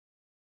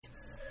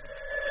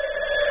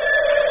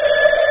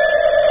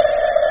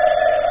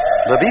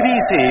The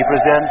BBC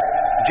presents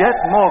Jet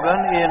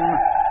Morgan in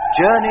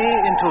Journey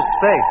into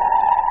Space.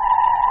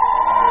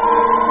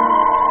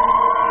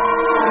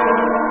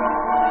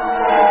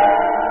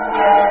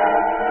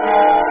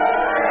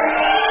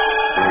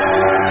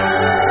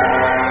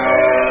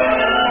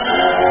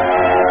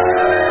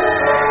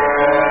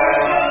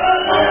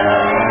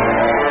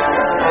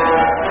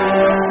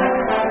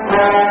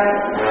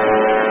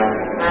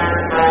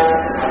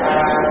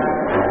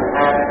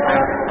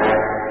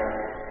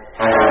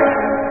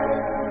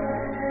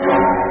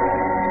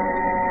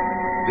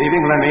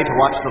 Leaving Lemmy to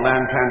watch the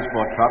land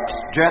transport trucks,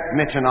 Jet,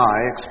 Mitch, and I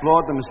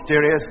explored the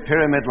mysterious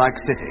pyramid-like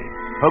city,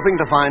 hoping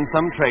to find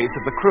some trace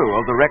of the crew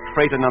of the wrecked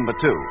freighter number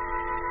 2.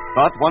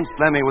 But once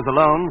Lemmy was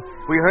alone,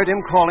 we heard him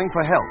calling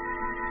for help.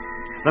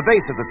 The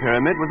base of the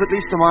pyramid was at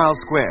least a mile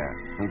square,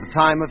 and at the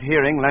time of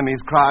hearing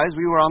Lemmy's cries,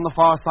 we were on the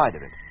far side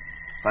of it.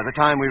 By the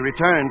time we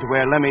returned to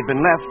where Lemmy had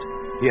been left,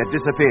 he had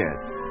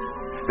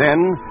disappeared. Then,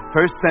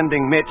 first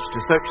sending Mitch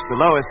to search the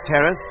lowest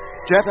terrace,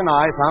 Jet and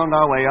I found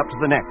our way up to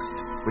the next,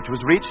 which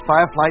was reached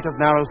by a flight of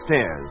narrow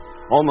stairs,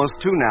 almost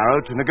too narrow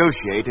to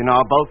negotiate in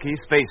our bulky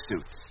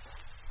spacesuits.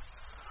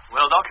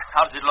 Well, Doc,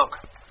 how does it look?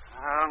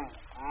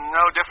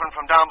 No different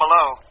from down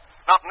below.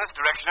 Not in this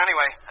direction,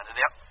 anyway.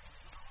 Yep.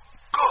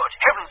 Good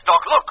heavens, Doc,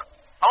 look!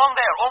 Along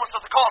there, almost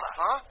at the corner.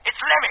 Huh?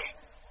 It's Lemmy.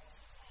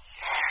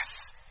 Yes.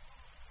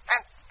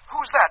 And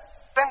who's that?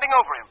 Bending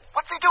over him.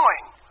 What's he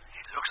doing?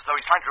 It looks as though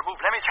he's trying to remove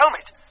Lemmy's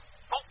helmet.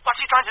 Oh, what's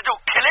he trying to do?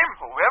 Kill him?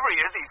 Whoever he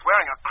is, he's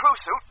wearing a crew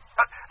suit.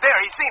 There,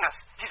 he's seen us.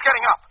 He's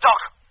getting up.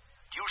 Doc,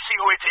 do you see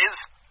who it is?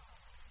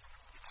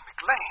 It's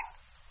McLean.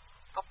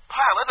 The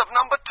pilot of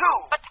number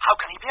 2. But how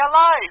can he be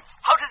alive?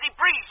 How does he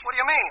breathe? What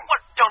do you mean?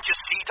 What, don't you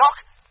see, Doc?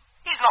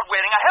 He's not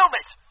wearing a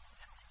helmet.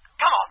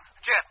 Come on.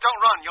 Jet,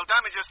 don't run. You'll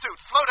damage your suit.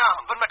 Slow down.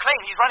 But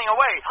McLean, he's running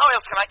away. How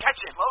else can I catch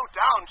him? Slow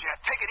down, Jet.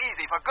 Take it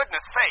easy, for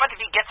goodness sake. But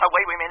if he gets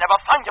away, we may never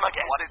find him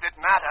again. What does it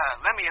matter?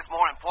 Lemmy is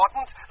more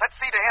important. Let's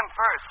see to him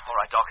first. All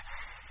right, Doc.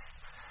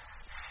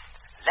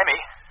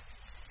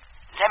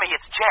 Lemmy,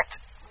 it's Jet.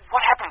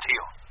 What happened to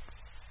you?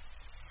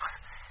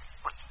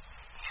 Well,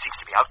 he seems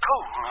to be out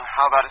cold.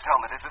 How about his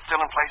helmet? Is it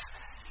still in place?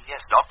 Yes,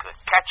 Doc. The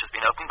catch has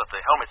been opened, but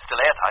the helmet's still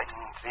airtight.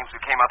 Seems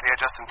we came up here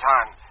just in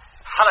time.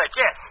 Hello,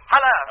 Jet.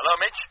 Hello. Hello,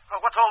 Mitch.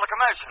 What's all the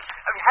commotion?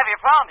 Have you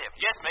found him?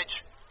 Yes, Mitch.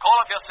 Call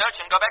off your search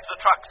and go back to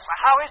the trucks.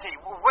 How is he?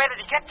 Where did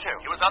he get to?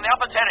 He was on the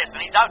upper terrace,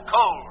 and he's out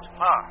cold.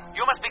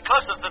 You must be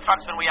closer to the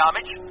trucks than we are,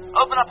 Mitch.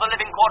 Open up the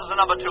living quarters of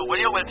number 2, will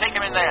you? We'll take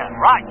him in there.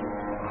 Right.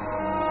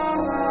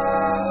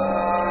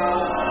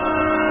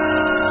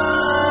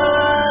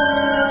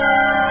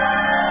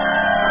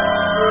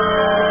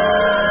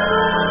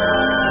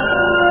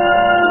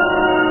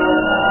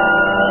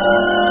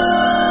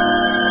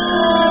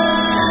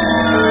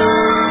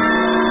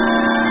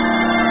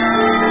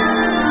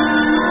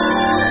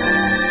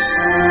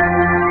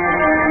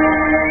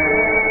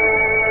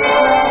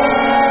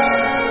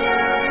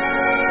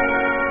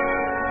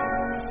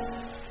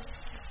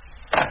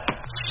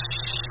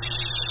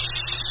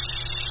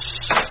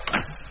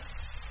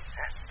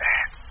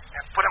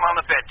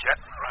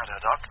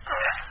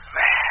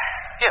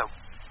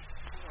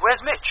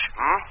 Where's Mitch?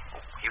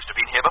 He used to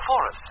be here before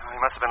us. He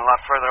must have been a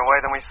lot further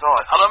away than we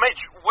thought. Hello, Mitch.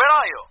 Where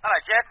are you? Hello,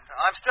 Jet.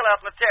 I'm still out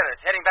on the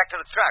terrace, heading back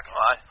to the truck. Oh,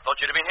 I thought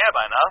you'd have been here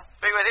by now.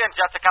 Be with you in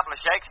just a couple of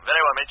shakes. Very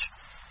well, Mitch.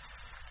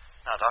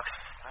 Now, Doc,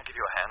 I'll give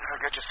you a hand.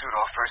 Get your suit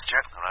off first,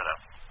 Jet. All right,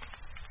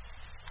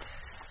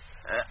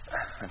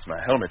 that's my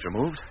helmet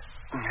removed.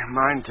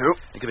 Mine, too.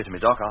 You give it to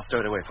me, Doc. I'll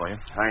stow it away for you.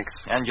 Thanks.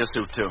 And your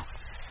suit, too.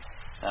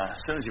 As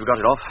soon as you've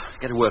got it off,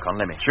 get to work on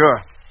Lemmy. Sure.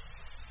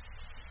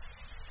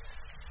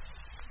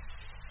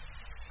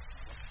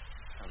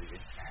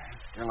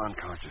 Still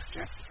unconscious,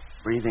 Jet.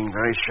 Breathing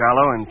very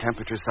shallow and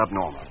temperature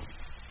subnormal.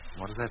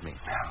 What does that mean?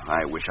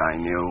 I wish I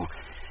knew.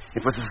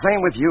 It was the same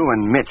with you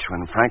and Mitch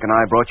when Frank and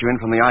I brought you in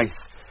from the ice.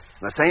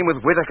 And the same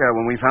with Whitaker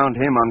when we found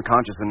him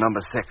unconscious in number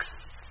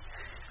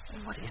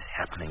 6. What is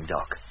happening,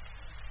 Doc?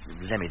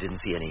 Lemmy didn't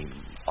see any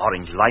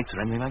orange lights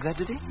or anything like that,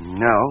 did he?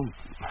 No.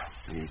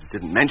 He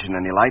didn't mention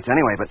any lights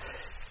anyway, but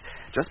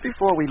just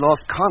before we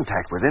lost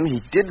contact with him, he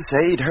did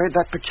say he'd heard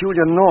that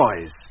peculiar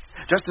noise.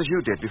 Just as you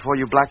did before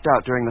you blacked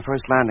out during the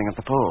first landing at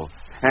the pole.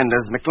 And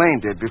as McLean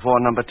did before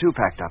number 2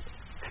 packed up.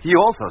 He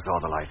also saw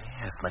the light.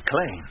 Yes,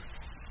 McLean.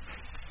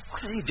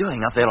 What is he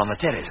doing up there on the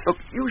terrace? Look,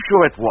 you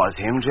sure it was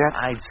him, Jet?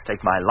 I'd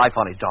stake my life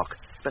on it, Doc.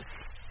 But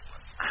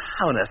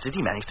how on earth did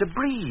he manage to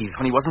breathe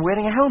when he wasn't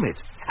wearing a helmet?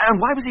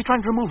 And why was he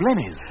trying to remove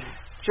Lemmy's?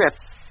 Jet,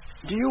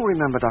 do you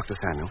remember Dr.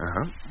 Samuel?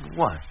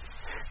 Why?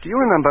 Do you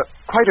remember,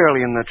 quite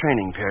early in the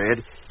training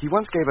period, he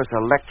once gave us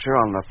a lecture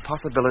on the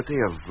possibility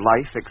of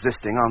life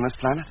existing on this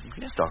planet?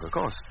 Yes, Doc, of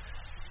course.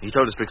 He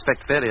told us to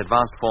expect fairly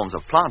advanced forms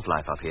of plant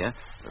life up here,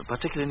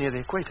 particularly near the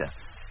equator.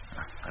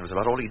 That was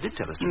about all he did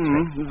tell us to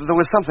expect. There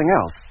was something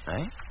else.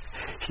 Eh?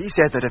 He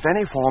said that if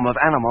any form of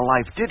animal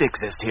life did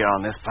exist here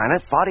on this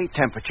planet, body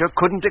temperature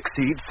couldn't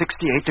exceed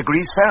 68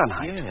 degrees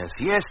Fahrenheit.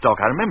 Yes, Doc,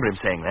 I remember him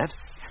saying that.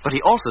 But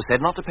he also said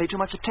not to pay too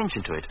much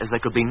attention to it, as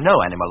there could be no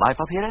animal life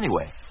up here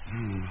anyway.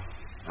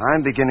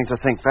 I'm beginning to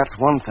think that's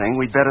one thing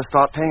we'd better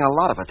start paying a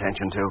lot of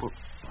attention to.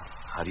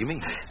 How do you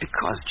mean?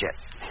 Because, Jet,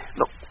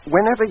 look,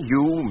 whenever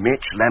you,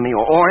 Mitch, Lemmy,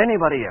 or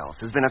anybody else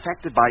has been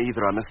affected by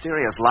either a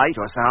mysterious light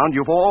or sound,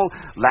 you've all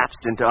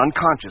lapsed into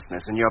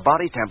unconsciousness and your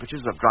body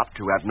temperatures have dropped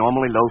to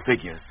abnormally low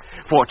figures.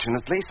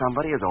 Fortunately,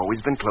 somebody has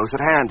always been close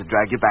at hand to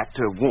drag you back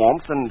to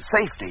warmth and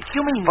safety.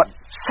 You mean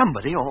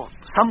somebody or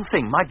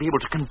something might be able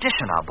to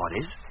condition our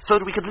bodies so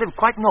that we could live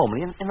quite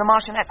normally in the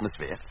Martian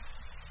atmosphere?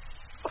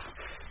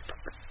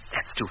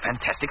 That's too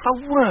fantastic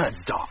for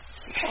words, Doc.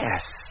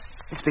 Yes.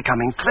 It's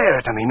becoming clearer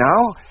to me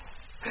now.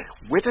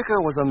 Whitaker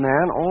was a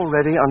man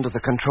already under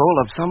the control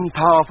of some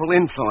powerful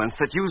influence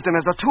that used him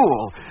as a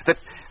tool, that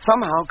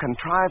somehow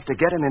contrived to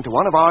get him into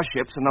one of our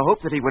ships in the hope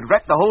that he would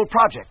wreck the whole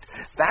project.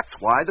 That's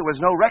why there was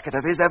no record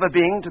of his ever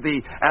being to the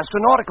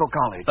astronautical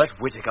college. But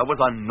Whitaker was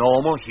a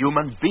normal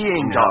human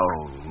being,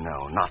 Doc.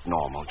 No, not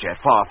normal,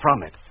 Jet. Far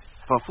from it.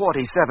 For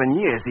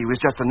 47 years, he was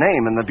just a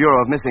name in the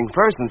Bureau of Missing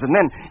Persons, and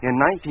then in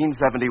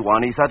 1971,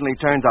 he suddenly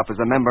turns up as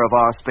a member of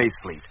our space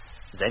fleet.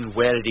 Then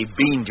where had he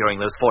been during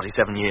those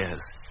 47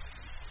 years?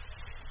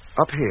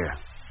 Up here,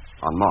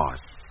 on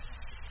Mars.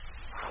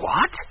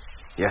 What?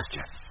 Yes,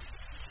 Jet.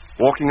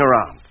 Walking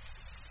around,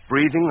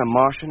 breathing the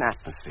Martian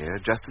atmosphere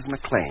just as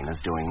McLean is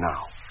doing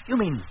now. You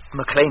mean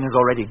McLean has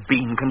already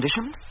been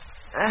conditioned?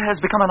 Has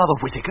become another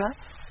Whitaker?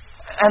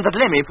 And that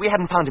Lemmy, if we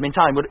hadn't found him in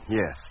time, would...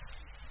 Yes.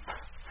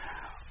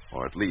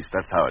 Or at least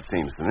that's how it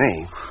seems to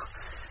me.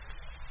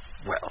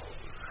 Well,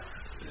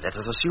 let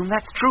us assume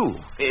that's true.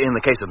 In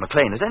the case of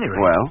McLean, at any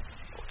rate. Well?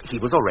 He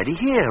was already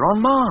here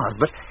on Mars,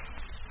 but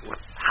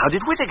how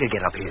did Whitaker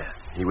get up here?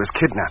 He was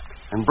kidnapped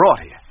and brought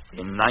here.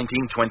 In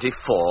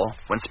 1924,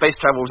 when space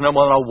travel was no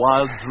more than a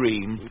wild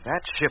dream.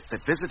 That ship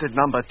that visited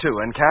number 2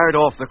 and carried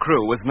off the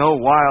crew was no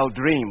wild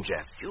dream,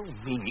 Jeff. You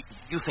mean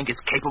you think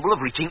it's capable of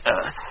reaching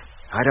Earth?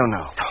 I don't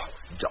know. Oh,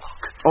 Doc.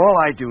 All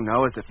I do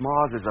know is that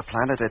Mars is a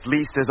planet at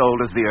least as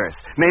old as the Earth,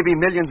 maybe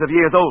millions of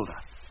years older.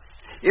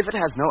 If it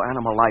has no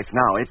animal life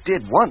now, it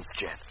did once,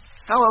 Jeff.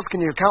 How else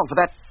can you account for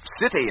that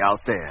city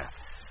out there?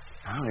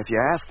 Well, if you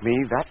ask me,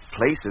 that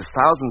place is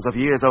thousands of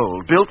years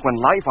old, built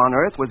when life on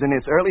Earth was in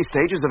its early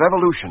stages of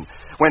evolution,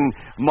 when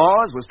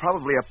Mars was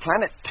probably a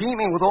planet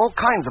teeming with all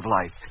kinds of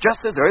life,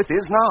 just as Earth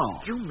is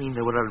now. You mean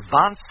there were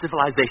advanced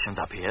civilizations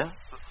up here?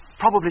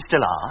 Probably still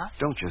are.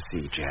 Don't you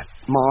see, Jet?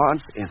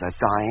 Mars is a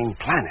dying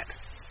planet.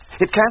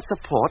 It can't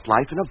support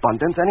life in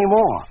abundance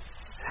anymore.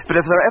 But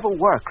if there ever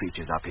were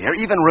creatures up here,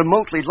 even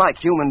remotely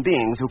like human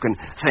beings who can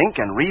think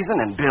and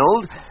reason and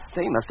build,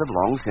 they must have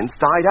long since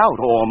died out,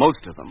 or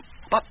most of them.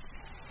 But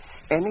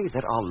any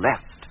that are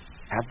left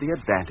have the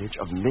advantage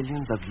of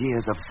millions of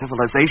years of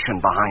civilization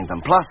behind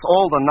them, plus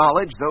all the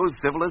knowledge those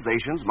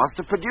civilizations must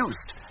have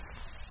produced.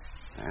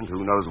 And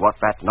who knows what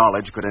that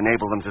knowledge could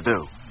enable them to do.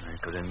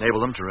 It could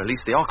enable them to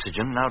release the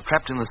oxygen now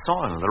trapped in the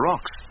soil and the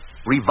rocks,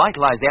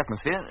 revitalize the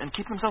atmosphere, and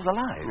keep themselves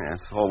alive. Yes,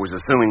 always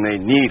assuming they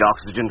need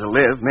oxygen to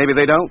live. Maybe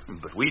they don't.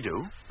 But we do,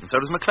 and so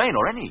does McLean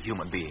or any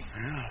human being.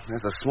 Well,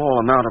 there's a small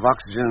amount of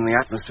oxygen in the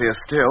atmosphere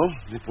still.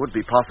 It would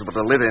be possible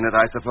to live in it,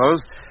 I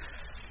suppose.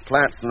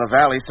 Plants in the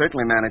valley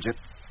certainly manage it.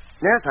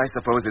 Yes, I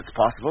suppose it's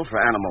possible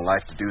for animal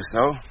life to do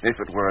so, if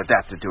it were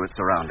adapted to its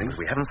surroundings.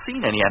 We haven't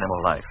seen any animal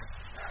life.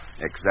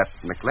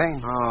 Except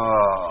McLean.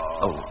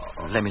 Oh,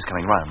 Lemmy's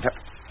coming round. Yep.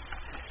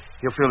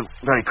 He'll feel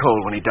very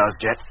cold when he does,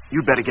 Jet.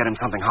 You'd better get him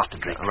something hot to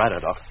drink. Right,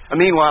 Doc.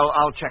 Meanwhile,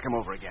 I'll check him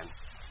over again.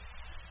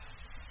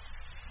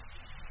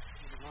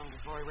 Long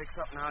before he wakes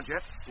up now,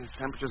 Jet. His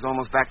temperature's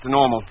almost back to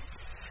normal.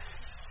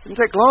 Didn't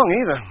take long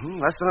either.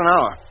 Less than an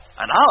hour.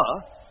 An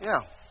hour? Yeah.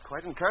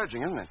 Quite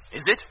encouraging, isn't it?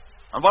 Is it?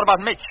 And what about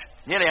Mitch?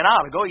 Nearly an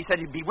hour ago, he said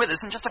he'd be with us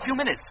in just a few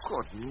minutes.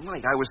 Good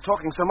night. I was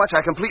talking so much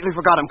I completely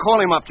forgot him.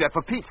 Call him up, Jet,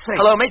 for Pete's sake.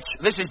 Hello, Mitch.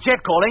 This is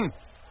Jet calling.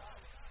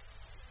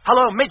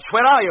 Hello, Mitch.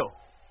 Where are you?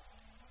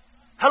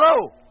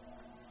 Hello?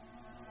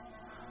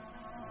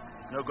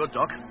 It's no good,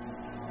 Doc.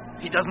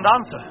 He doesn't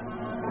answer.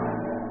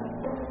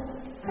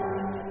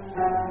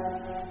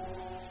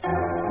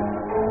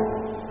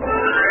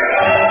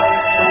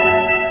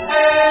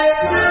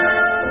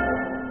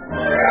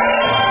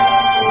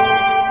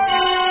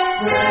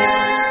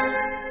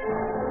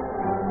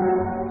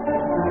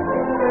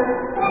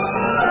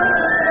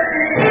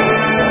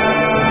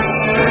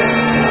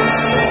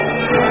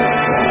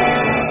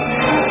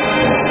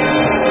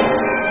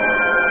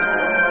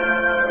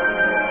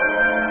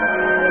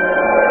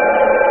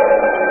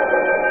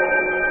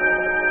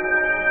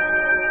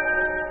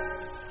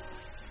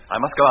 I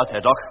must go out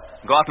there, Doc.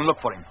 Go out and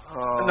look for him.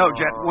 No,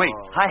 Jet, wait.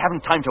 I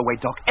haven't time to wait,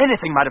 Doc.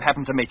 Anything might have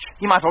happened to Mitch.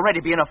 He might already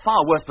be in a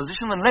far worse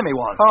position than Lemmy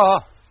was.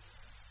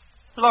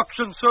 Lox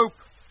and soup.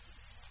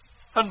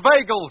 And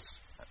bagels.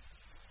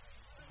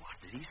 What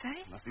did he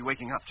say? Must be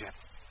waking up, Jet.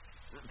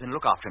 Then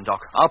look after him,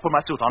 Doc. I'll put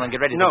my suit on and get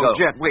ready to go. No,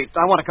 Jet, wait.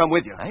 I want to come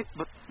with you. Hey,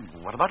 but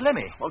what about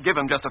Lemmy? Well, give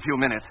him just a few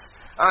minutes.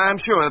 I'm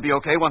sure he'll be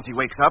okay once he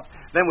wakes up.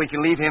 Then we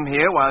can leave him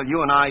here while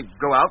you and I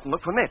go out and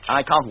look for Mitch.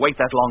 I can't wait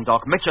that long,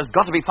 Doc. Mitch has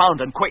got to be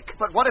found and quick.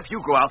 But what if you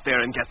go out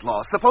there and get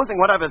lost? Supposing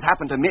whatever's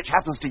happened to Mitch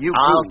happens to you,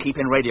 I'll too. keep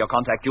in radio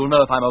contact. You'll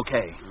know if I'm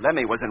okay.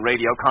 Lemmy was in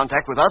radio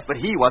contact with us,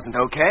 but he wasn't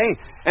okay.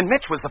 And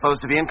Mitch was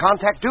supposed to be in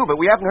contact, too, but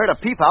we haven't heard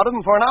a peep out of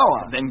him for an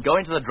hour. Then go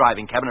into the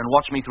driving cabin and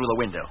watch me through the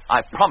window.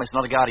 I promise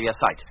not to go out of your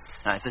sight.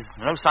 Now, if there's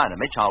no sign of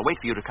Mitch, I'll wait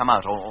for you to come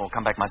out or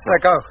come back myself.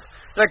 Let go.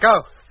 Let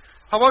go.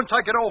 I won't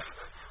take it off.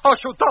 I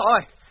shall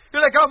die.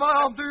 You let go of my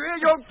arm, do you?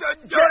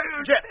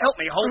 Jet, help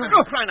me. Hold him.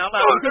 Crying out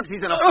loud. He thinks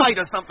he's in a fight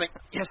or something.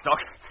 Yes, Doc.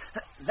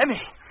 Lemmy.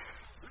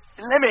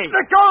 Lemmy.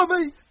 Let go of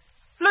me.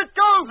 Let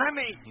go.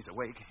 Lemmy. He's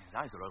awake. His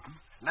eyes are open.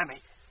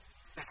 Lemmy.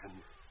 Listen,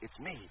 it's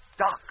me,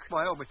 Doc.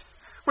 My helmet.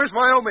 Where's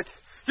my helmet?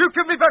 You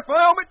give me back my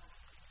helmet.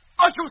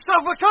 I shall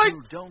suffocate.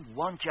 You don't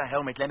want your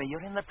helmet, Lemmy.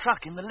 You're in the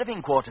truck, in the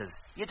living quarters.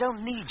 You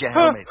don't need your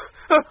helmet.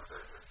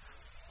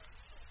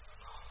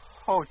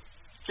 Oh,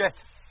 Jet.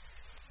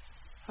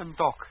 And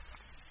Doc.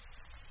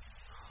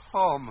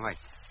 Oh, mate.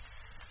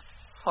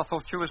 I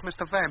thought you was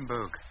Mr.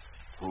 Vanberg.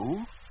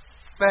 Who?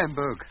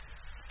 Vanberg.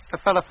 The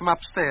fella from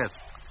upstairs.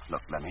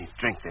 Look, Lemmy,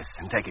 drink this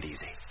and take it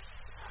easy.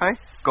 Hey?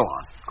 Go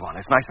on. Go on.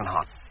 It's nice and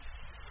hot.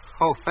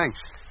 Oh, thanks.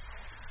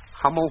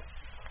 I'm all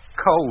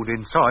cold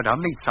inside. I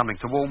need something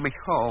to warm me.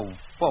 Oh,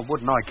 what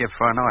wouldn't I give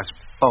for a nice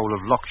bowl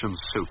of Lokshan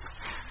soup?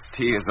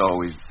 Tea is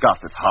always got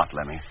that's hot,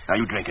 Lemmy. Now,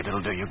 you drink it.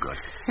 It'll do you good.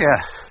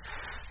 Yeah.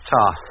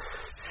 Tar.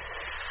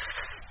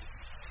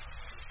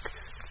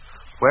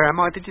 Where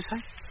am I, did you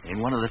say? In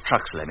one of the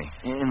trucks, Lemmy.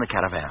 In the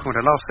caravan. Well,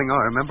 the last thing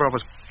I remember, I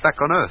was back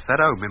on Earth, at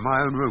home, in my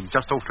own room,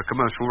 just off the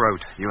commercial road.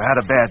 You had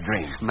a bad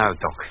dream. No,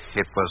 Doc.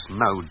 It was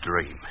no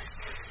dream.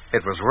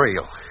 It was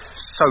real.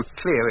 So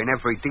clear in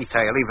every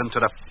detail, even to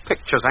the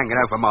pictures hanging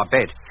over my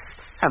bed.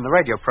 And the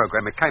radio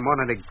program, it came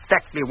on at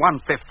exactly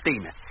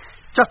 1:15.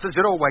 Just as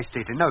it always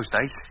did in those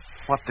days.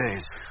 What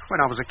days?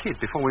 When I was a kid,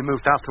 before we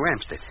moved out to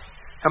Hampstead.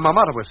 And my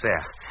mother was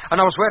there. And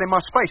I was wearing my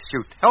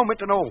spacesuit,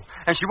 helmet and all.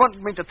 And she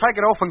wanted me to take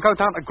it off and go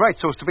down to Great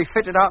Source to be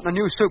fitted out in a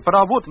new suit. But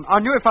I wouldn't. I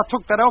knew if I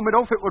took that helmet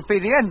off, it would be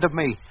the end of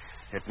me.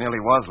 It nearly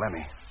was,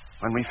 Lemmy.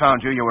 When we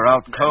found you, you were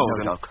out cold.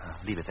 No, Doc.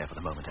 Leave it there for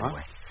the moment,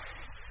 anyway.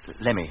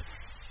 Lemmy,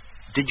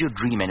 did you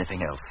dream anything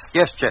else?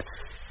 Yes, Jet.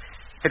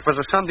 It was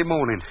a Sunday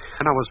morning,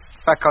 and I was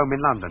back home in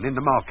London, in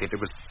the market. It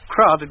was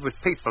crowded with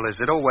people, as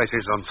it always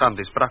is on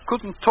Sundays, but I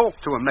couldn't talk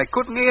to them. They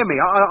couldn't hear me.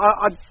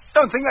 I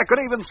don't think they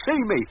could even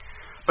see me.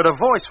 But a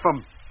voice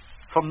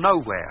from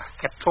nowhere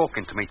kept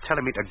talking to me,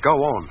 telling me to go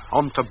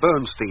on to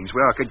Bernstein's,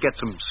 where I could get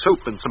some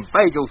soup and some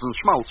bagels and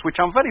schmaltz, which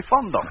I'm very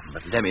fond of.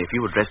 But, Lemmy, if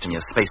you were dressed in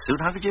your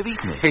spacesuit, how could you have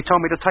eaten it? He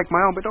told me to take my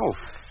helmet off,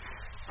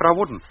 but I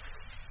wouldn't.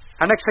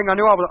 And next thing I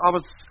knew, I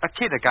was a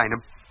kid again,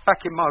 and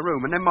back in my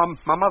room. And then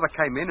my mother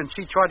came in, and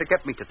she tried to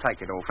get me to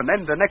take it off. And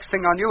then the next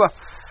thing I knew,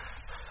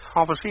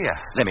 I was here.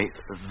 Lemmy,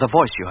 the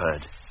voice you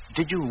heard,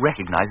 did you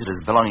recognize it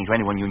as belonging to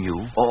anyone you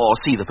knew, or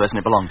see the person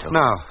it belonged to?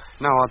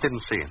 No, I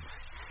didn't see him.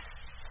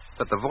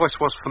 But the voice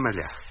was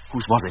familiar.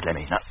 Whose was it,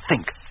 Lemmy? Now,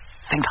 think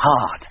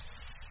hard.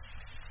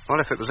 Well,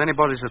 if it was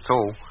anybody's at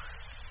all,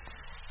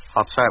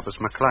 I'd say it was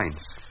McLean's.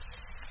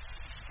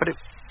 But it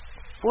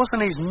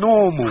wasn't his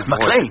normal voice.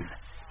 McLean?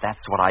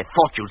 That's what I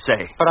thought you'd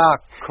say. But how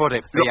could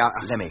it be?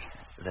 Look, Lemmy,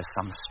 there's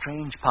some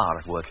strange power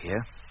at work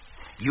here.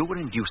 You were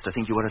induced to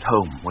think you were at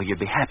home, where you'd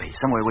be happy,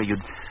 somewhere where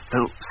you'd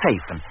feel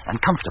safe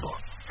and comfortable.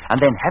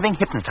 And then, having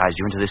hypnotized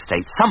you into this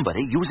state,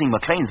 somebody, using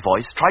McLean's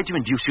voice, tried to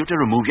induce you to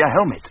remove your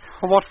helmet.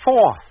 Well, what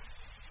for?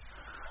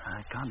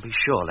 I can't be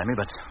sure, Lemmy,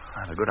 but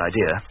I have a good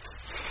idea.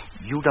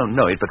 You don't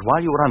know it, but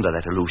while you were under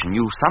that illusion,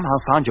 you somehow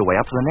found your way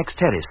up to the next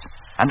terrace.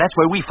 And that's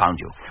where we found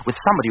you, with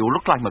somebody who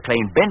looked like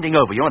McLean bending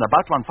over you and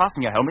about to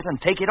unfasten your helmet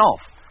and take it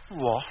off.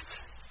 What?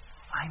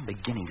 I'm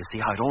beginning to see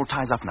how it all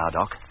ties up now,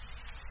 Doc.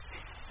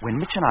 When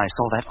Mitch and I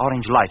saw that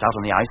orange light out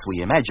on the ice,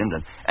 we imagined,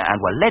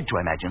 and were led to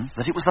imagine,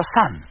 that it was the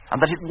sun,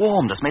 and that it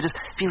warmed us, made us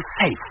feel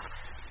safe.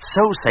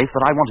 So safe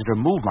that I wanted to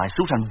remove my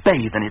suit and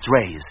bathe in its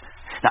rays.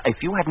 Now, if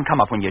you hadn't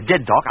come up when you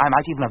did, Doc, I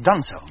might even have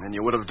done so. And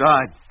you would have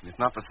died, if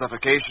not for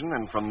suffocation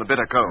and from the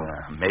bitter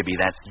cold. Maybe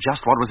that's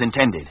just what was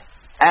intended.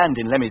 And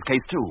in Lemmy's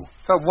case, too.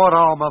 But what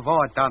harm have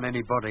I done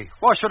anybody?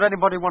 Why should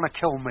anybody want to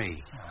kill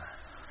me?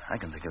 I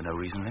can think of no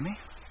reason, Lemmy.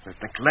 But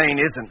McLean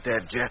isn't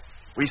dead, Jet.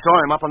 We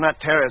saw him up on that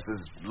terrace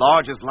as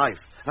large as life.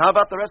 Now, how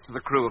about the rest of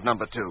the crew of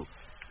number 2?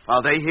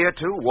 Are they here,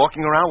 too,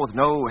 walking around with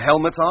no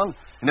helmets on?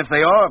 And if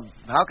they are,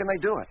 how can they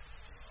do it?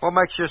 What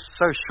makes you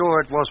so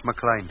sure it was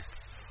McLean?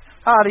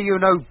 How do you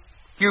know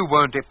you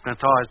weren't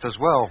hypnotized as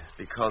well?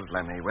 Because,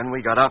 Lemmy, when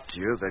we got up to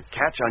you, the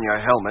catch on your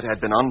helmet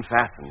had been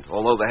unfastened,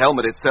 although the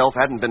helmet itself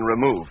hadn't been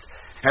removed.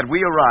 Had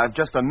we arrived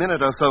just a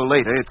minute or so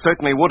later, it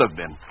certainly would have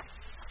been.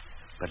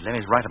 But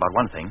Lemmy's right about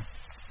one thing.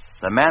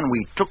 The man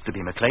we took to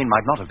be McLean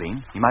might not have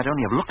been. He might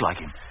only have looked like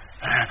him.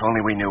 If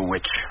only we knew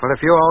which. Well,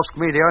 if you ask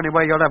me, the only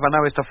way you'll ever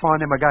know is to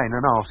find him again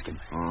and ask him.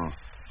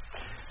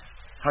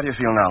 How do you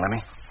feel now,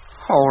 Lemmy?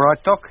 All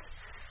right, Doc.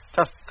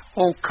 Just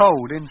all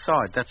cold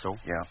inside, that's all.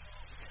 Yeah.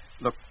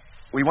 Look,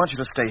 we want you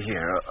to stay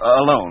here,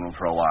 alone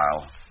for a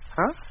while.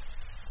 Huh?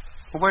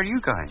 Well, where are you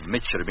going?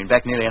 Mitch should have been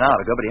back nearly an hour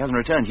ago, but he hasn't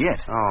returned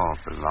yet. Oh,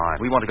 blind.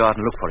 We want to go out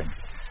and look for him.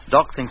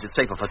 Doc thinks it's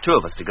safer for two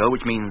of us to go,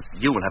 which means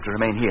you will have to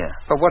remain here.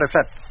 But what if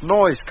that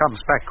noise comes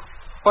back?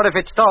 What if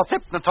it starts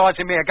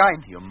hypnotizing me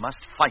again? You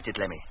must fight it,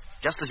 Lemmy,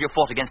 just as you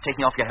fought against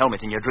taking off your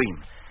helmet in your dream.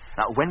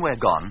 Now, when we're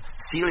gone,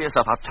 seal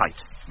yourself up tight.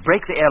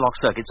 Break the airlock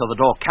circuit so the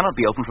door cannot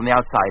be opened from the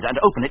outside, and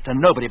open it to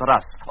nobody but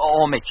us.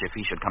 Or Mitch, if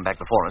he should come back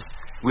before us.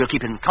 We'll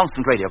keep in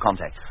constant radio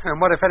contact. And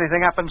what if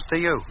anything happens to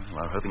you?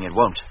 Well, hoping it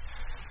won't.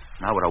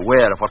 Now we're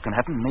aware of what can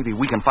happen, maybe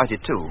we can fight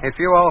it too. If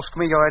you ask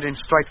me, you're heading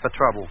straight for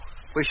trouble.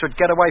 We should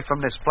get away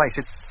from this place.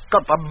 It's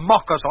got the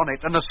mockers on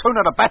it, and the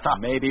sooner the better.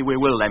 Maybe we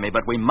will, Lemmy,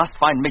 but we must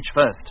find Mitch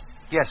first.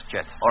 Yes,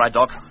 Jet. All right,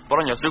 Doc. Put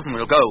on your suit and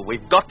we'll go.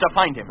 We've got to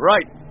find him.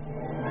 Right.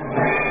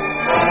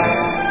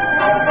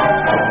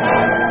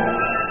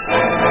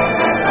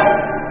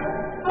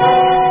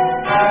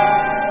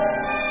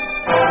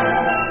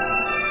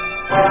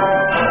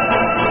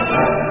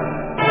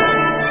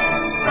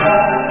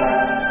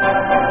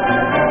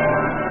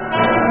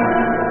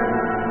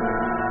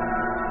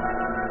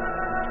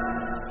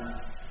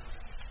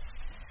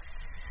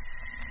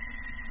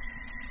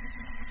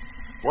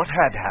 What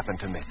had happened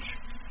to Mitch?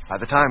 By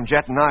the time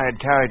Jet and I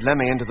had carried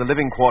Lemmy into the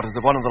living quarters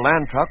of one of the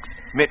land trucks,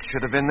 Mitch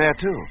should have been there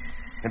too.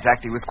 In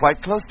fact, he was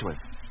quite close to us,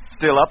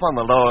 still up on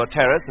the lower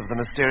terrace of the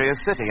mysterious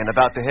city and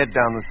about to head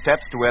down the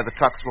steps to where the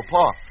trucks were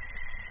parked.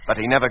 But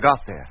he never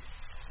got there.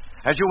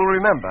 As you will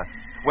remember,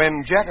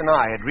 when Jet and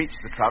I had reached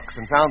the trucks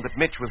and found that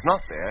Mitch was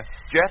not there,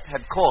 Jet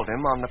had called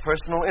him on the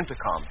personal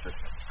intercom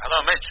system.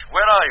 Hello, Mitch.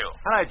 Where are you?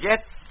 Hello,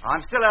 Jet.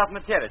 I'm still out on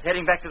the terrace,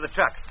 heading back to the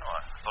truck. Oh,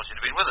 I thought you'd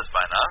have been with us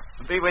by now.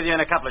 I'll be with you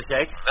in a couple of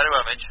shakes. Very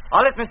well, Mitch.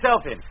 I'll let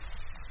myself in.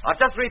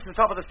 I've just reached the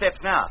top of the steps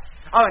now.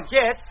 Oh, and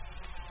Jet.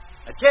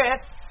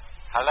 Jet.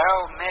 Hello,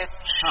 Mitch.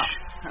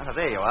 Oh,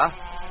 there you are.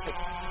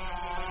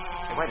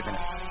 Hey, wait a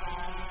minute.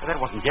 That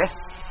wasn't Jet.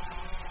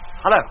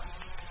 Hello.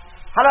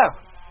 Hello.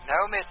 No,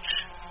 Mitch.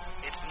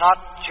 It's not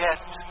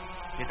Jet.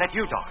 Is that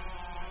you, Doc?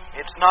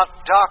 It's not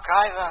Doc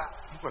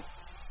either.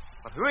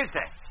 But who is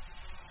that?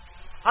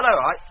 Hello,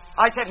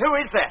 I said, who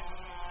is that?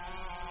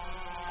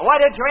 Why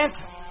don't you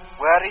answer?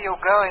 Where are you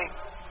going?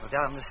 Well,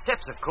 down the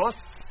steps, of course.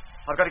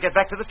 I've got to get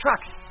back to the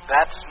trucks.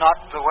 That's not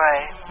the way.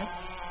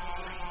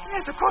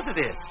 Yes, of course it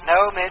is.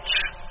 No, Mitch.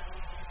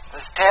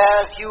 The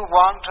stairs you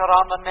want are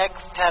on the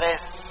next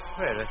terrace.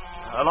 Where?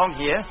 Along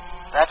here?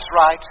 That's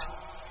right.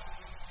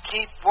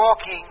 Keep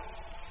walking.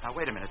 Now,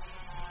 wait a minute.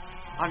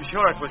 I'm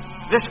sure it was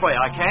this way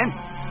I can.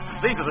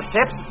 These are the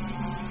steps.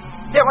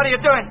 Yeah, what are you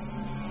doing?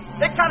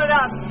 They cut it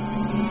out.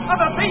 For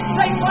the Pete's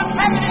sake, what's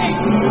happening?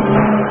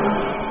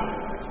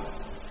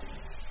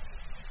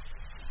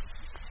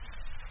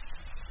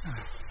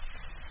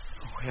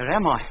 Where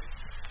am I?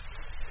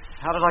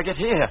 How did I get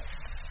here?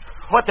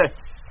 What the...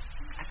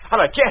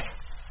 Hello, Jet.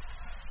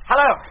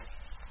 Hello.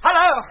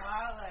 Hello.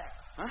 Hello there.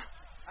 Huh?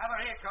 Over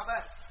here,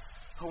 Copper.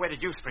 Oh, where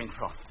did you spring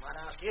from? I might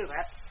ask you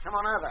that. Come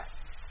on over.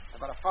 I've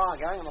got a fire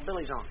going and my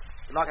billy's on.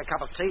 You'd like a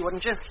cup of tea,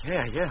 wouldn't you?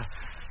 Yeah.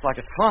 Like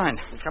it's fine.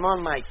 Come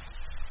on, mate.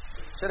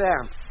 Sit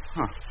down.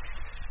 Huh.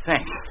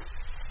 Thanks.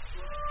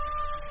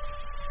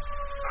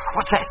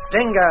 What's that?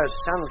 Dingoes.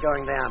 Sun's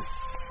going down.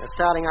 They're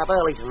starting up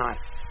early tonight.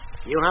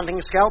 You hunting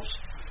scalps?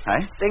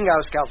 Hey? Dingo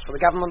scalps for the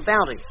government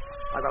bounty.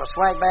 I've got a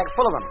swag bag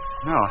full of them.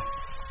 No,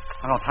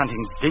 I'm not hunting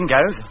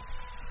dingoes.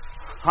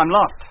 I'm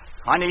lost.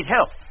 I need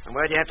help. And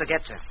where do you have to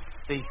get to?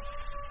 The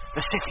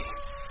city.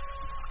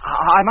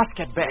 I must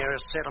get back.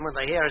 Nearest settlement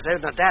of here is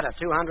Udnadata,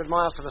 200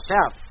 miles to the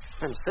south.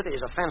 And city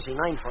is a fancy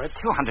name for it.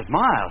 200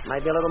 miles?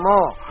 Maybe a little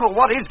more. Oh,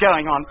 what is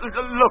going on? Look,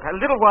 a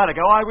little while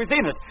ago I was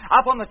in it,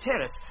 up on the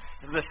terrace.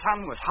 The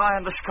sun was high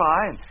in the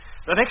sky, and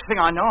the next thing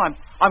I know,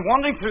 I'm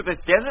wandering through the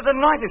desert and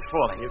night is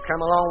falling. You've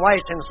come a long way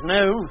since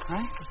noon.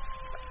 Huh?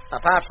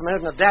 Apart from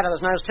Udnadata,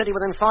 there's no city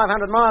within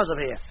 500 miles of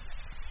here.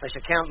 They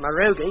should count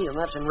Marugi, and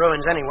that's in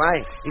ruins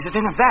anyway. Is it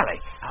in a valley?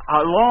 A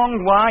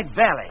long, wide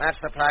valley?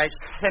 That's the place.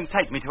 Then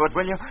take me to it,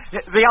 will you?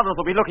 The others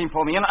will be looking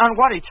for me, and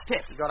what each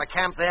step? You got a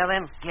camp there,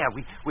 then? Yeah,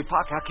 we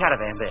parked our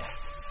caravan there.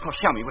 Well,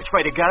 show me which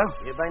way to go.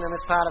 You been in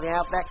this part of the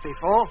outback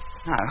before?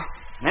 No,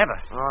 never.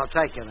 Oh, I'll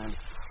take you, then.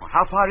 Well,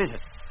 how far is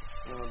it?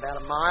 About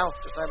a mile,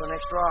 just over the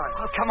next drive.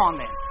 Oh, come on,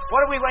 then.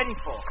 What are we waiting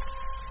for?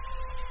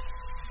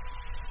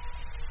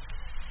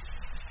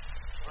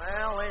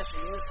 Well, there's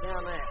you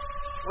down there.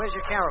 Where's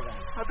your caravan?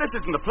 Oh, this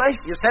isn't the place.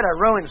 You said a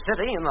ruined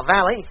city in the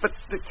valley. But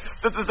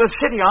the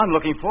city I'm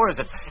looking for is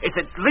it's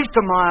at least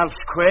a mile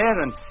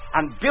square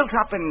and built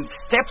up in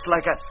steps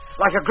like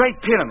a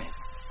great pyramid.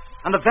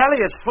 And the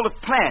valley is full of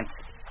plants,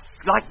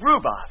 like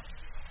rhubarb.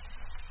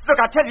 Look,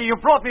 I tell you, you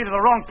brought me to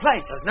the wrong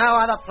place. There's no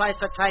other place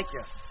to take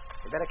you.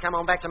 You better come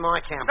on back to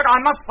my camp. Look,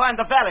 I must find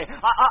the valley.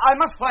 I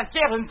must find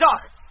Jet and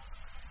Doc.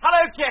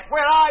 Hello, Jet,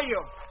 where are you?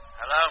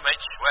 Hello,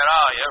 Mitch. Where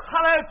are you?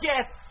 Hello,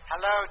 Jet.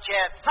 Hello,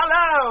 Jet.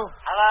 Hello.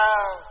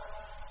 Hello.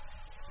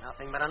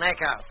 Nothing but an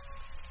echo.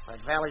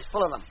 That valley's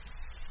full of them.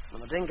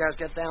 When the dingoes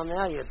get down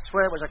there, you'd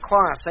swear it was a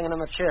choir singing in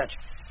the church.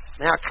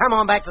 Now, come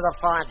on back to the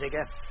fire,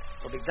 Digger.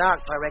 It'll be dark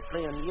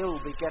directly, and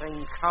you'll be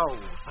getting cold.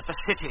 But the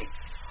city.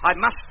 I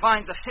must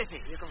find the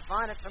city. You can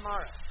find it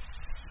tomorrow.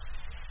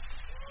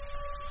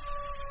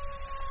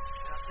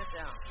 Now sit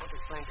down. Put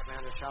this blanket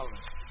around your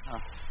shoulders.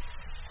 Oh,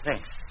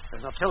 thanks.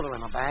 There's no tilder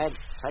in the bag.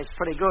 Tastes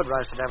pretty good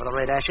roasted over the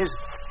red ashes.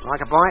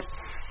 Like a bite?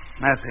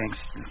 No, thanks.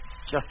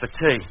 Just the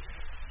tea.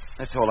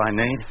 That's all I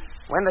need.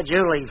 When did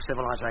you leave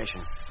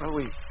civilization? Well,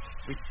 we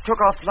took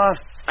off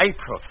last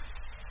April.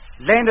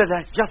 Landed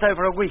just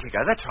over a week ago,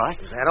 that's right.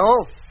 Is that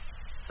all?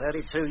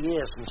 32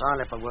 years since I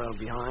left the world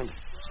behind.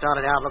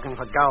 Started out looking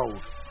for gold.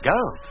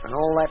 Gold? And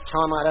all that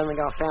time I don't think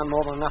I found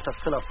more than enough to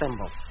fill a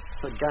thimble.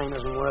 The game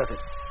isn't worth it.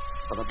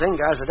 But the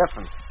dingoes are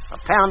different. £1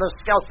 a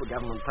scalp the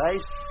government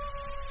pays.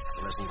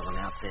 Listen to them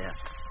out there.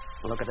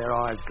 Look at their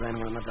eyes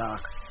gleaming in the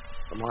dark.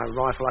 With my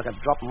rifle, I could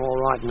drop them all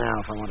right now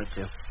if I wanted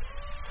to.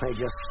 They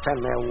just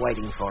stand there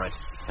waiting for it.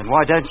 Then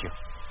why don't you?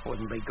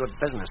 Wouldn't be good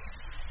business.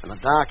 In the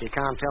dark, you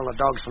can't tell the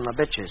dogs from the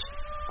bitches.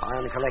 I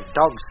only collect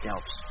dog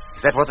scalps.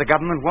 Is that what the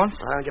government wants?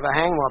 I don't give a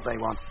hang what they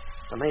want.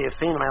 To me, a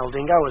female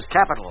dingo is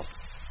capital.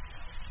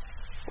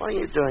 What are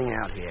you doing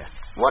out here?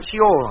 What's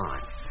your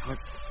line?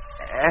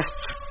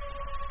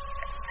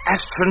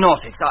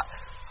 Astronautics.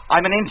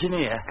 I'm an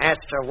engineer.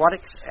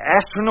 Astronautics?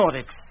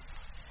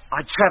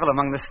 I travel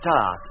among the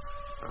stars.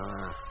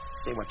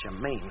 See what you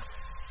mean.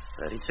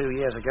 32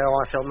 years ago,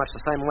 I felt much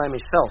the same way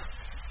myself.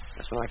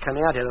 That's when I came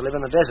out here to live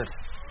in the desert.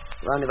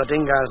 With only the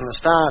dingoes and the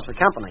stars for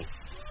company.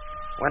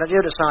 When did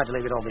you decide to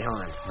leave it all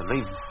behind? To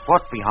leave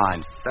what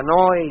behind? The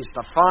noise,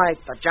 the fight,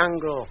 the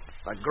jungle,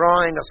 the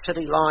grind of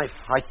city life.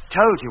 I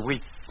told you,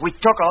 we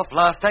took off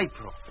last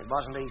April. It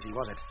wasn't easy,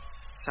 was it?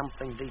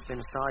 Something deep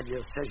inside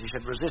you says you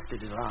should resist the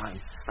design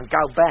and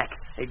go back.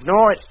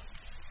 Ignore it.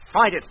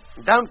 Fight it.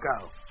 And don't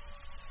go.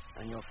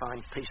 And you'll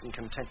find peace and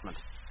contentment.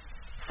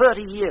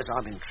 30 years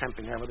I've been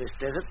tramping over this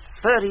desert.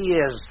 30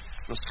 years.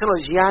 I'm still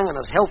as young and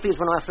as healthy as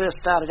when I first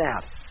started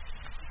out.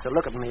 To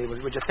look at me,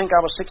 would you think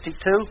I was 62?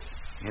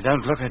 You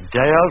don't look a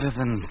day older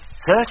than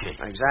 30.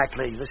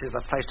 Exactly. This is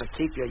the place to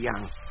keep you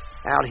young.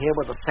 Out here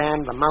with the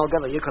sand, the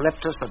mulga, the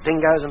eucalyptus, the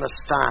dingoes, and the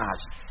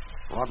stars.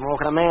 What more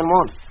can a man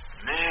want?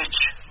 Midge!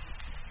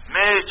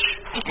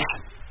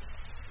 Listen.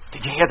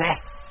 Did you hear that?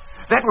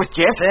 That was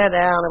Jess. Sit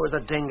down. It was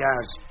the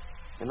dingoes.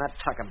 In that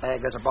tucker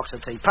bag, there's a box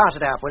of tea. Pass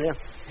it out, will you?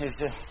 Is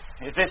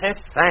this it?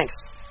 Thanks.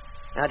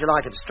 How'd you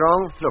like it?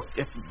 Strong? Look,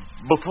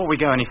 before we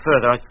go any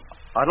further,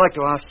 I'd like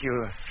to ask you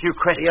a few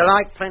questions. Do you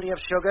like plenty of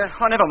sugar?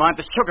 Oh, never mind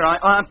the sugar.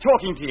 I'm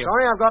talking to you.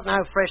 Sorry, I've got no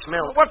fresh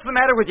milk. What's the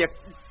matter with you?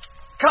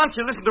 Can't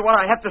you listen to what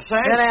I have to say?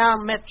 Sit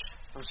down, Mitch,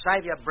 and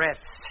save your breath.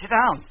 Sit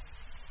down.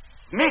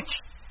 Mitch!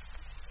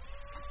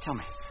 Tell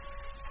me,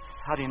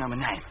 how do you know my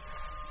name?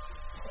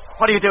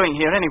 What are you doing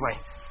here,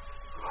 anyway?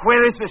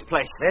 Where is this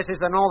place? This is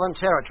the Northern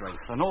Territory.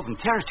 The Northern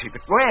Territory,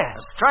 but where?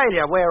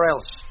 Australia, where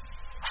else?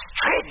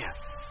 Australia?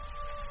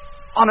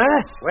 On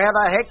Earth? Where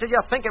the heck did you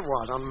think it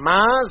was? On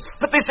Mars?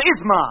 But this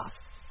is Mars.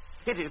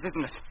 It is,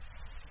 isn't it?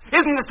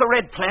 Isn't this the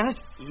red planet?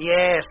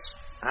 Yes.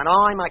 And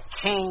I'm a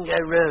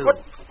kangaroo.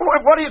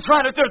 What are you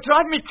trying to do?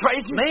 Drive me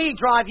crazy? Me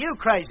drive you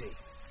crazy?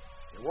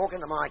 You walk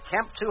into my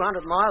camp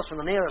 200 miles from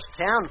the nearest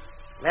town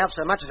without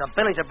so much as a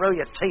billy to brew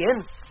your tea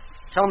in.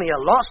 Tell me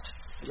you're lost.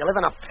 You live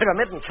in a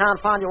pyramid and can't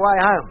find your way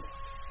home.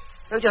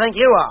 Who do you think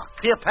you are?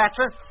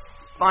 Cleopatra?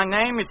 My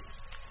name is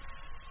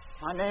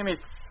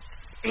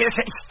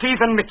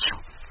Stephen Mitchell.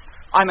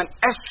 I'm an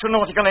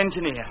astronautical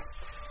engineer.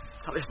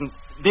 Now listen,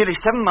 nearly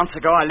 7 months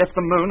ago I left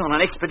the moon on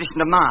an expedition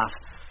to Mars.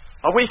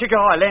 A week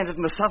ago I landed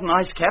in the southern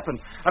ice cap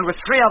and with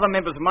 3 other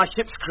members of my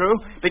ship's crew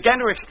began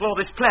to explore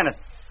this planet.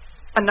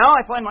 And now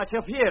I find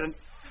myself here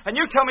and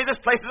you tell me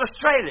this place is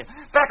Australia,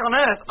 back on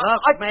Earth.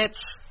 Look, Mitch.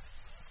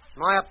 In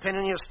my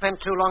opinion, you've spent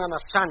too long in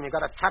the sun. You've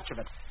got a touch of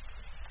it.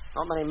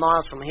 Not many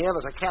miles from here,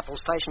 there's a cattle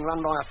station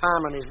run by a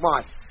farmer and his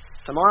wife.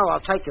 Tomorrow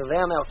I'll take you there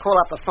and they'll call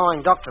up the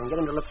fine doctor and get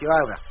him to look you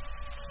over.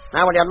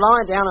 Now, will you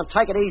lie down and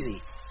take it easy?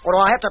 Or do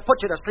I have to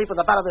put you to sleep with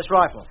the butt of this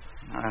rifle?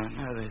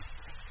 No, there's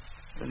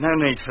no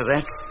need for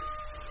that.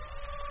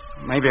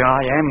 Maybe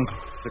I am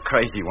the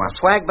crazy one.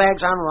 The swag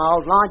bag's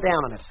unrolled. Lie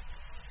down on it.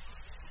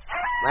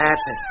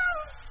 That's it.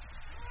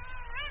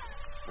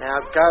 Now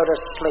go to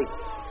sleep.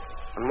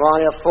 And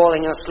while you're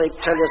falling asleep,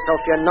 tell yourself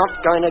you're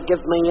not going to give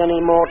me any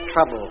more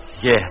trouble.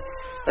 Yeah.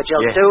 That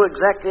you'll do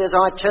exactly as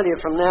I tell you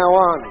from now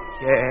on.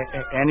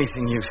 Yeah,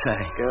 anything you say.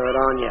 Good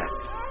on you.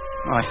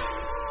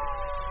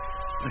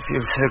 I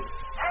feel so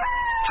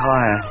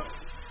tired.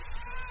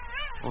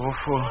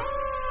 Awful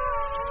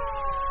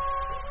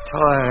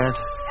tired.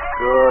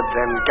 Good,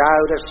 then go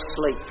to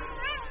sleep.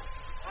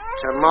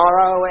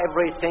 Tomorrow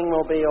everything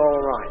will be all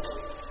right.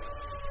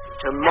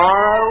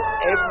 Tomorrow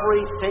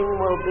everything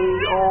will be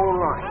all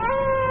right.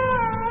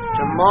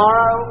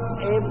 Tomorrow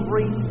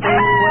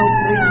everything will be all right. Tomorrow everything will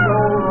be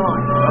all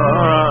right.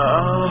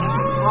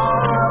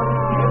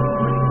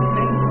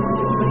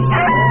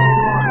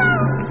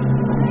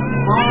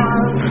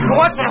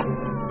 What the?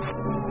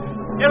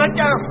 You let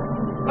go.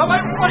 Oh, what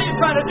are you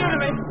trying to do to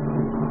me?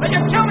 Let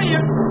you kill me,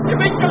 you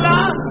big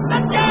galah.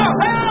 Let go.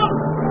 Help!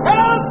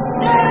 Help!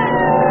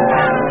 Yeah!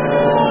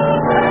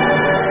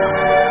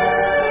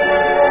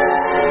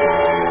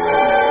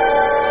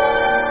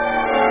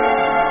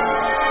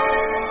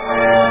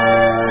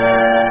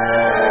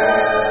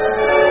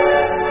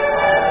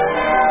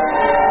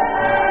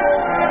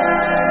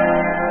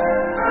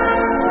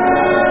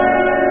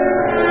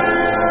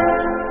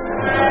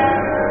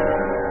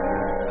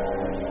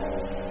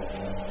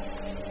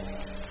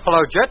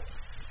 Hello, Jet.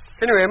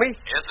 Can you hear me?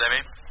 Yes,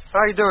 Lemmy. How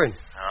you doing?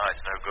 Oh,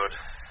 it's no good.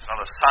 There's not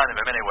a sign of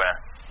him anywhere.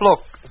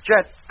 Look,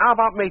 Jet, how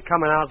about me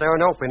coming out there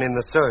and opening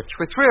the search?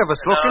 With three of us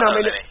looking, no,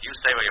 I mean... Lemmy. You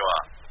stay where you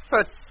are.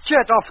 But,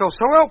 Jet, I feel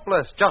so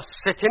helpless, just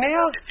sitting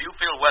here. If you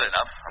feel well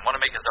enough and want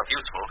to make yourself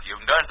useful, you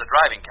can go into the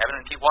driving cabin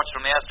and keep watch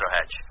from the astro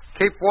hatch.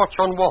 Keep watch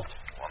on what?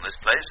 On this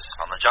place,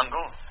 on the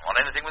jungle, on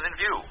anything within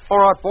view.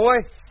 All right, boy.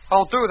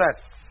 I'll do that.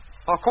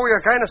 I'll call you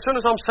again as soon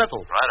as I'm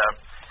settled. Righto.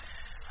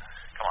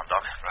 Come on,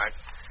 Doc. Right.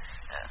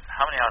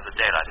 How many hours of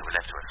daylight have we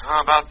left to us?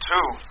 Oh, about 2.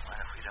 Well,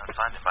 if we don't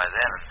find him by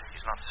then,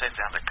 he's not safely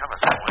under cover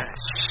somewhere.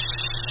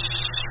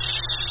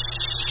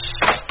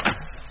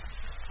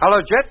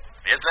 Hello, Jet.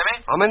 Yes,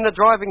 Lemmy? I'm in the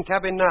driving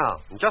cabin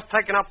now. I'm just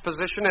taking up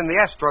position in the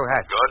astro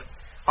hatch. Good.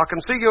 I can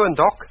see you and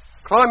Doc.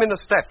 Climb in the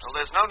steps. Well,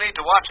 there's no need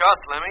to watch us,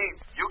 Lemmy.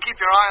 You keep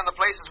your eye on the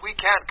places we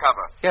can't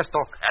cover. Yes,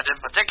 Doc. And in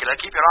particular,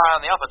 keep your eye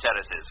on the upper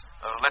terraces.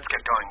 Let's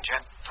get going,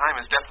 Jet. Time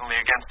is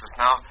definitely against us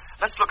now.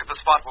 Let's look at the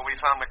spot where we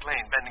found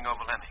McLean bending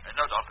over Lemmy.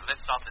 No, Doc.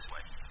 Let's start this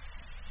way.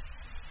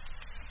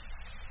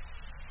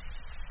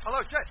 Hello,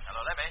 Jet.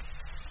 Hello, Lemmy.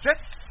 Jet,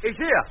 he's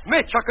here.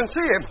 Mitch, I can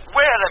see him.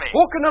 Where, Lemmy?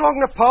 Walking along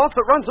the path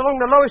that runs along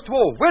the lowest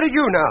wall. Where are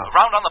you now?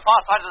 Round on the far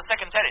side of the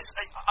second terrace.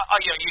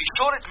 Are you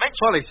sure it's Mitch?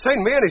 Well, he's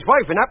seen me and he's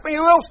waving at me.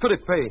 Who else could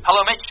it be?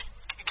 Hello, Mitch.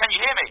 Can you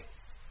hear me?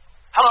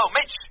 Hello,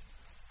 Mitch.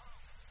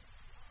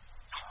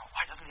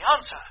 Why doesn't he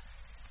answer?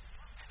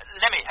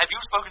 Lemmy, have you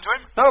spoken to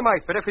him? No,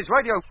 mate, but if his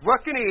radio's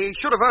working, he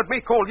should have heard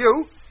me call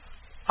you.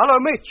 Hello,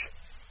 Mitch.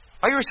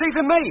 Are you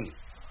receiving me?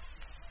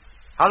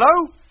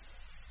 Hello?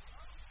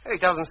 He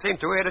doesn't seem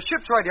to hear the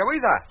ship's radio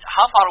either.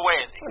 How far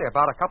away is he? Only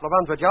about a couple of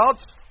 100 yards.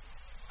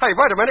 Hey,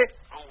 wait a minute.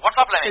 What's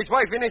up, Lemmy? He's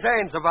waving his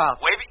hands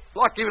about. Waving?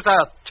 Like he was a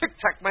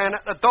tic-tac man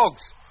at the dogs.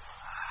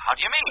 How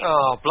do you mean?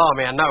 Oh,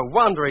 blimey, no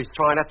wonder he's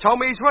trying to tell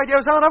me his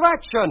radio's out of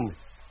action.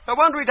 No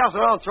wonder he doesn't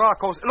answer our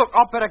calls. Look,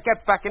 I'd better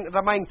get back into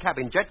the main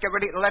cabin, Jet. Get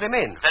ready to let him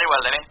in. Very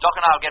well, Lemmy. Doc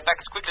and I'll get back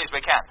as quickly as we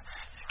can.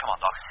 Come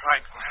on, Doc. Right.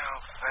 Well,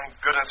 thank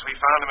goodness we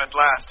found him at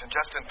last. And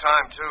just in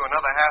time, too.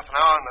 Another half an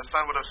hour and the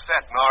sun would have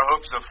set in our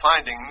hopes of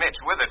finding Mitch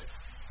with it.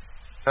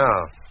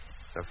 Oh,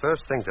 the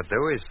first thing to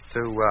do is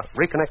to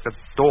reconnect the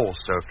door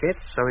circuit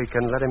so he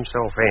can let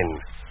himself in.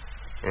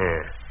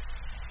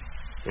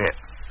 Yeah,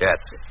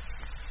 that's it.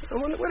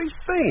 I wonder where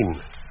he's been.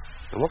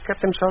 And what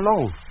kept him so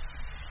long?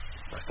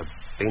 Must have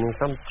been in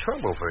some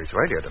trouble for his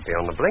radio to be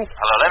on the blink.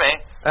 Hello, Lemmy.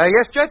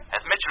 Yes, Jet?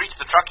 Has Mitch reached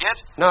the truck yet?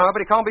 No, but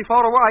he can't be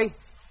far away.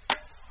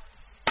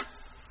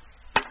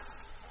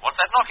 What's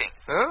that knocking?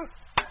 Huh?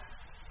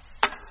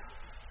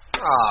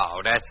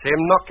 Oh, that's him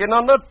knocking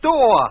on the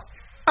door.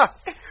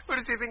 Who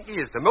does he think he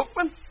is, the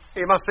milkman?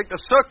 He must think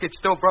the circuit's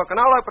still broken.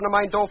 I'll open the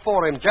main door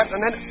for him, Jet,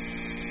 and then...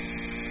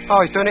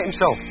 Oh, he's doing it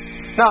himself.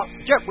 Now,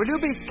 Jet, will you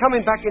be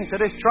coming back into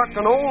this truck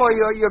and all, or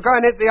you're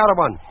going into the other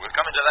one? We'll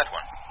come into that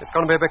one. It's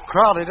going to be a bit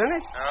crowded, isn't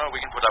it? No, we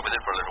can put up with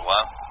it for a little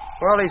while.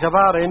 Well, he's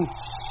about in.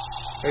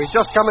 He's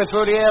just coming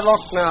through the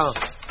airlock now.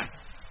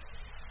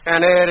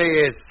 And there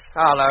he is.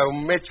 Hello,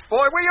 Mitch,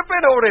 boy. Where you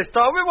been all this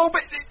time? We won't be...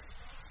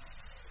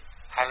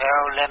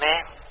 Hello, Lemmy.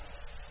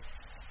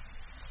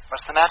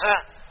 What's the matter?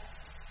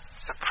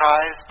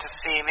 Surprised to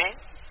see me?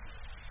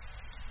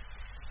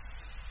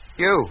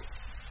 You.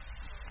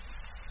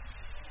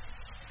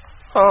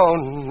 Oh,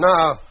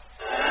 no.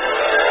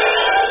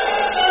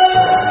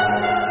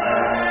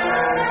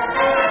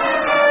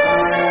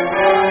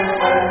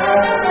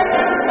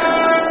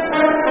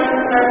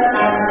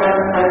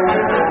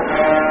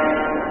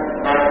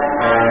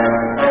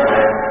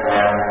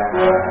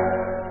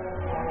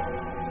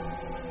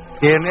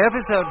 In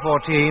episode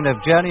 14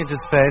 of Journey into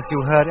Space,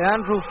 you heard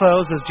Andrew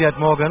Foles as Jet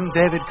Morgan,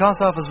 David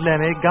Kossoff as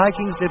Lemmy, Guy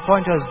Kingsley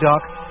Point as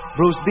Doc,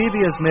 Bruce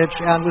Beebe as Mitch,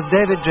 and with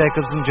David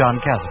Jacobs and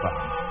John Casabon.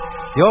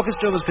 The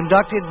orchestra was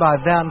conducted by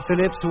Van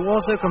Phillips, who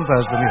also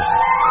composed the music.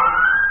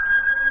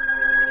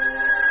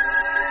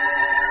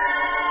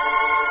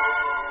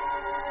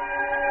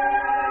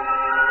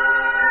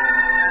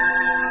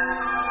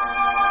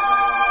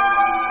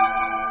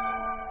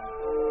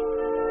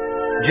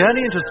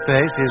 Journey into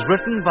Space is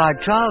written by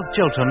Charles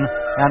Chilton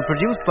and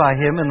produced by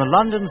him in the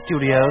London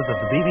studios of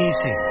the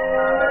BBC.